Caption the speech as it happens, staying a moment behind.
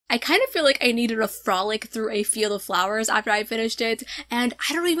I kind of feel like I needed a frolic through a field of flowers after I finished it, and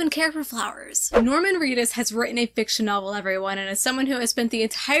I don't even care for flowers. Norman Reedus has written a fiction novel, everyone, and as someone who has spent the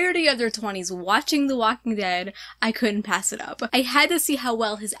entirety of their 20s watching The Walking Dead, I couldn't pass it up. I had to see how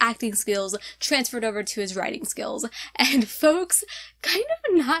well his acting skills transferred over to his writing skills, and folks, kind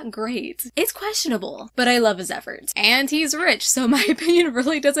of not great. It's questionable, but I love his efforts. And he's rich, so my opinion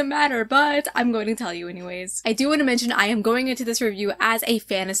really doesn't matter, but I'm going to tell you anyways. I do want to mention I am going into this review as a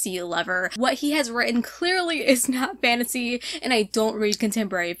fantasy lover. What he has written clearly is not fantasy, and I don't read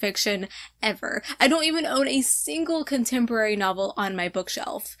contemporary fiction ever. I don't even own a single contemporary novel on my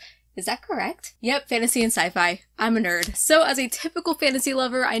bookshelf. Is that correct? Yep, fantasy and sci-fi. I'm a nerd. So as a typical fantasy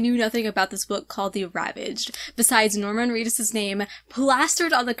lover, I knew nothing about this book called The Ravaged, besides Norman Reedus' name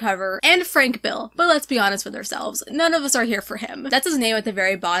plastered on the cover and Frank Bill. But let's be honest with ourselves, none of us are here for him. That's his name at the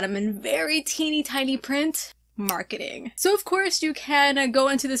very bottom in very teeny tiny print. Marketing. So of course you can go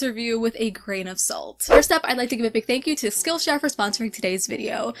into this review with a grain of salt. First up, I'd like to give a big thank you to Skillshare for sponsoring today's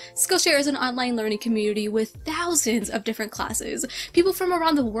video. Skillshare is an online learning community with thousands of different classes. People from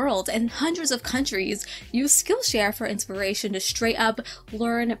around the world and hundreds of countries use Skillshare for inspiration to straight up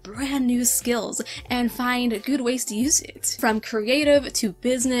learn brand new skills and find good ways to use it. From creative to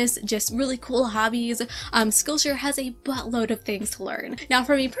business, just really cool hobbies, Skillshare has a buttload of things to learn. Now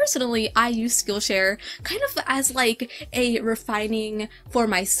for me personally, I use Skillshare kind of as like a refining for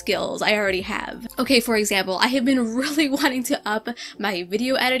my skills I already have. Okay, for example, I have been really wanting to up my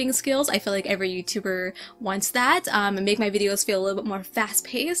video editing skills. I feel like every YouTuber wants that, and make my videos feel a little bit more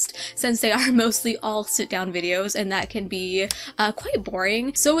fast-paced since they are mostly all sit-down videos and that can be quite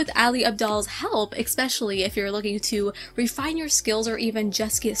boring. So with Ali Abdal's help, especially if you're looking to refine your skills or even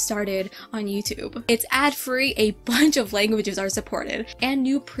just get started on YouTube. It's ad-free, a bunch of languages are supported, and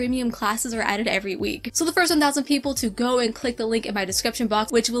new premium classes are added every week. So the first 1,000 people to go and click the link in my description box,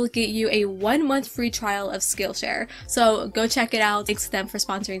 which will get you a 1-month free trial of Skillshare. So go check it out. Thanks to them for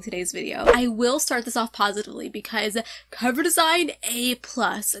sponsoring today's video. I will start this off positively because cover design A+,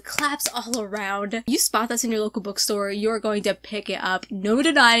 claps all around. You spot this in your local bookstore, you're going to pick it up. No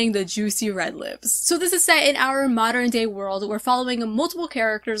denying the juicy red lips. So this is set in our modern day world. We're following multiple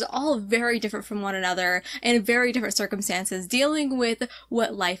characters, all very different from one another in very different circumstances, dealing with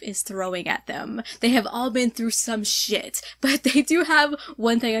what life is throwing at them. They have all been through some shit, but they do have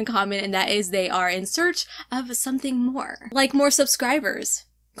one thing in common, and that is they are in search of something more. Like more subscribers.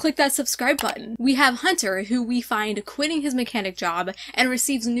 Click that subscribe button. We have Hunter, who we find quitting his mechanic job and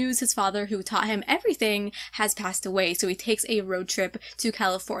receives news his father, who taught him everything, has passed away, so he takes a road trip to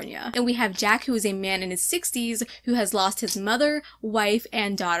California. And we have Jack, who is a man in his 60s who has lost his mother, wife,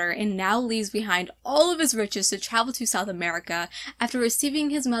 and daughter and now leaves behind all of his riches to travel to South America after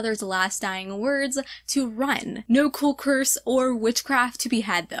receiving his mother's last dying words to run. No cool curse or witchcraft to be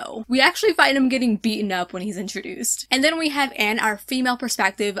had though. We actually find him getting beaten up when he's introduced. And then we have Anne, our female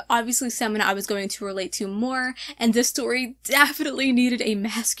perspective, obviously someone I was going to relate to more, and this story definitely needed a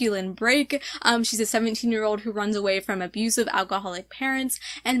masculine break. She's a 17-year-old who runs away from abusive alcoholic parents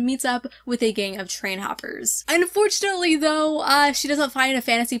and meets up with a gang of train hoppers. Unfortunately though, she doesn't find a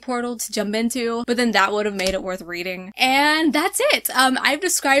fantasy portal to jump into, but then that would have made it worth reading. And that's it! I've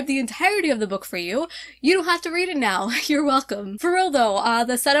described the entirety of the book for you. You don't have to read it now. You're welcome. For real though,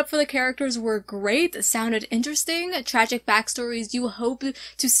 the setup for the characters were great, sounded interesting, tragic backstories you hope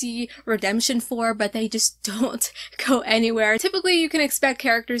to see redemption for, but they just don't go anywhere. Typically, you can expect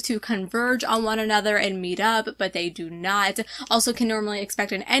characters to converge on one another and meet up, but they do not. Also can normally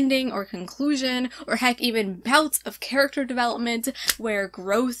expect an ending or conclusion, or heck, even bouts of character development where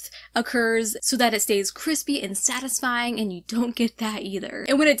growth occurs so that it stays crispy and satisfying, and you don't get that either.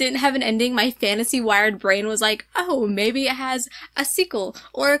 And when it didn't have an ending, my fantasy-wired brain was like, oh, maybe it has a sequel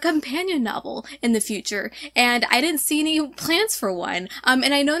or a companion novel in the future, and I didn't see any plans for one.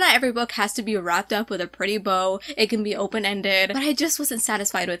 And I know not every book has to be wrapped up with a pretty bow, it can be open-ended, but I just wasn't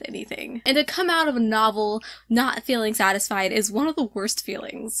satisfied with anything. And to come out of a novel not feeling satisfied is one of the worst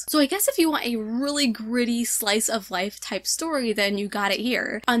feelings. So I guess if you want a really gritty slice of life type story, then you got it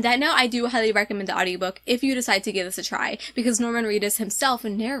here. On that note, I do highly recommend the audiobook if you decide to give this a try, because Norman Reedus himself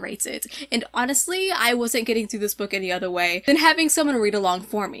narrates it, and honestly, I wasn't getting through this book any other way than having someone read along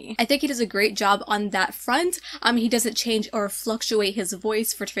for me. I think he does a great job on that front. He doesn't change or fluctuate his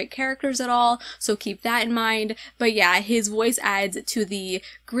voice for different characters at all, so keep that in mind. But yeah, his voice adds to the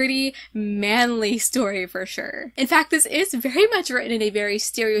gritty, manly story for sure. In fact, this is very much written in a very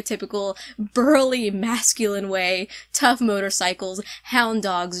stereotypical, burly, masculine way, tough motorcycles, hound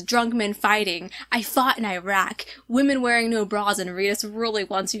dogs, drunk men fighting. I fought in Iraq. Women wearing no bras, and Reedus really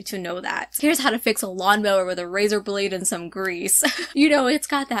wants you to know that. Here's how to fix a lawnmower with a razor blade and some grease. You know, it's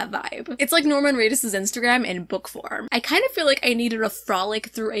got that vibe. It's like Norman Reedus' Instagram in book form. I kind of feel like I needed a frolic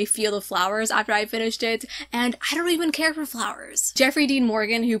through a field of flowers after I finished it, and I don't even care for flowers. Jeffrey Dean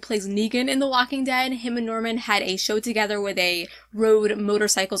Morgan, who plays Negan in The Walking Dead, him and Norman had a show together where they rode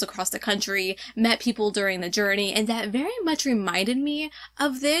motorcycles across the country, met people during the journey, and that very much reminded me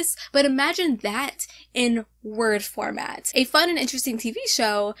of this, but imagine that in word format. A fun and interesting TV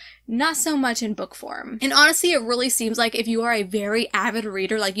show, not so much in book form. And honestly, it really seems like if you are a very avid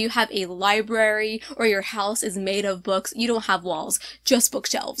reader, like you have a library or your house is made of books, you don't have walls, just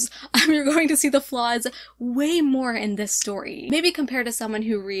bookshelves. You're going to see the flaws way more in this story. Maybe compared to someone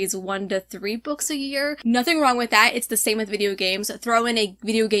who reads 1 to 3 books a year. Nothing wrong with that. It's the same with video games. Throw in a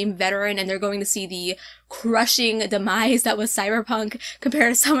video game veteran and they're going to see the crushing demise that was Cyberpunk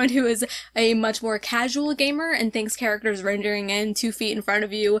compared to someone who is a much more casual gamer and thinks characters rendering in 2 feet in front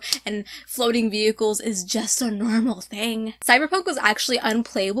of you and floating vehicles is just a normal thing. Cyberpunk was actually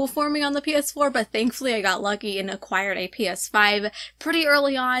unplayable for me on the PS4, but thankfully I got lucky and acquired a PS5 pretty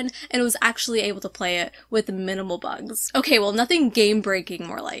early on and was actually able to play it with minimal bugs. Okay, well, nothing game-breaking,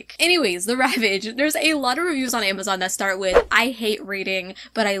 more like. Anyways, The Ravage. There's a lot of reviews on Amazon that start with, I hate reading,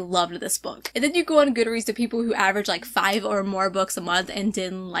 but I loved this book. And then you go on Goodreads to people who average like 5 or more books a month and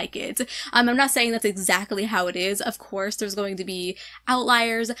didn't like it. I'm not saying that's exactly how it is. Of course, there's going to be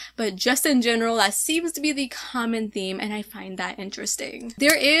outliers, but just in general, that seems to be the common theme, and I find that interesting.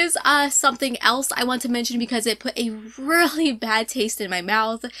 There is something else I want to mention because it put a really bad taste in my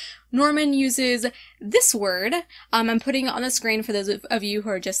mouth. Norman uses this word, I'm putting it on the screen for those of you who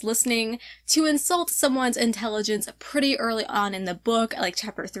are just listening, to insult someone's intelligence pretty early on in the book, like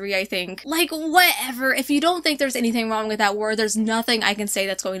chapter 3, I think. Like, whatever. If you don't think there's anything wrong with that word, there's nothing I can say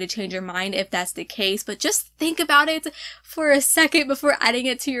that's going to change your mind if that's the case, but just think about it for a second before adding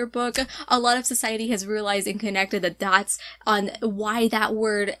it to your book. A lot of society has realized and connected the dots on why that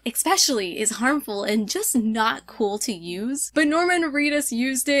word especially is harmful and just not cool to use. But Norman Reedus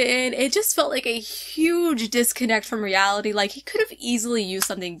used it, and it just felt like a huge disconnect from reality. Like, he could have easily used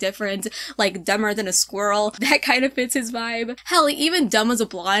something different, like dumber than a squirrel. That kind of fits his vibe. Hell, even dumb as a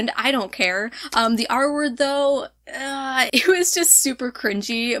blonde, I don't care. The R word though, it was just super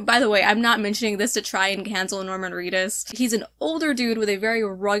cringy. By the way, I'm not mentioning this to try and cancel Norman Reedus. He's an older dude with a very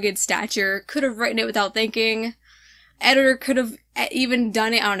rugged stature. Could have written it without thinking. Editor could have even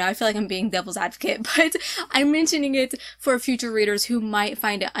done it. I don't know, I feel like I'm being devil's advocate, but I'm mentioning it for future readers who might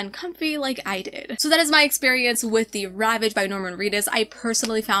find it uncomfy like I did. So that is my experience with The Ravage by Norman Reedus. I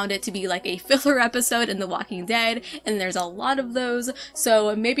personally found it to be like a filler episode in The Walking Dead, and there's a lot of those,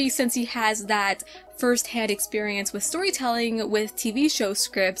 so maybe since he has that first-hand experience with storytelling with TV show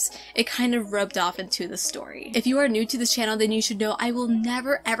scripts, it kind of rubbed off into the story. If you are new to this channel, then you should know I will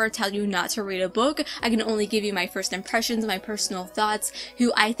never ever tell you not to read a book. I can only give you my first impressions, my personal thoughts,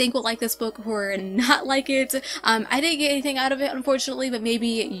 who I think will like this book, who are not like it. I didn't get anything out of it, unfortunately, but maybe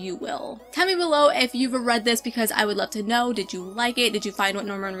you will. Tell me below if you've read this because I would love to know. Did you like it? Did you find what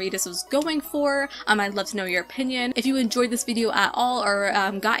Norman Reedus was going for? I'd love to know your opinion. If you enjoyed this video at all or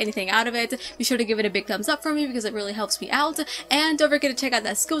got anything out of it, be sure to give it a big thumbs up for me because it really helps me out. And don't forget to check out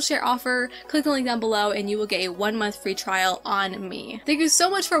that Skillshare offer. Click the link down below and you will get a 1-month free trial on me. Thank you so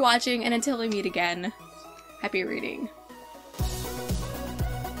much for watching, and until we meet again, happy reading.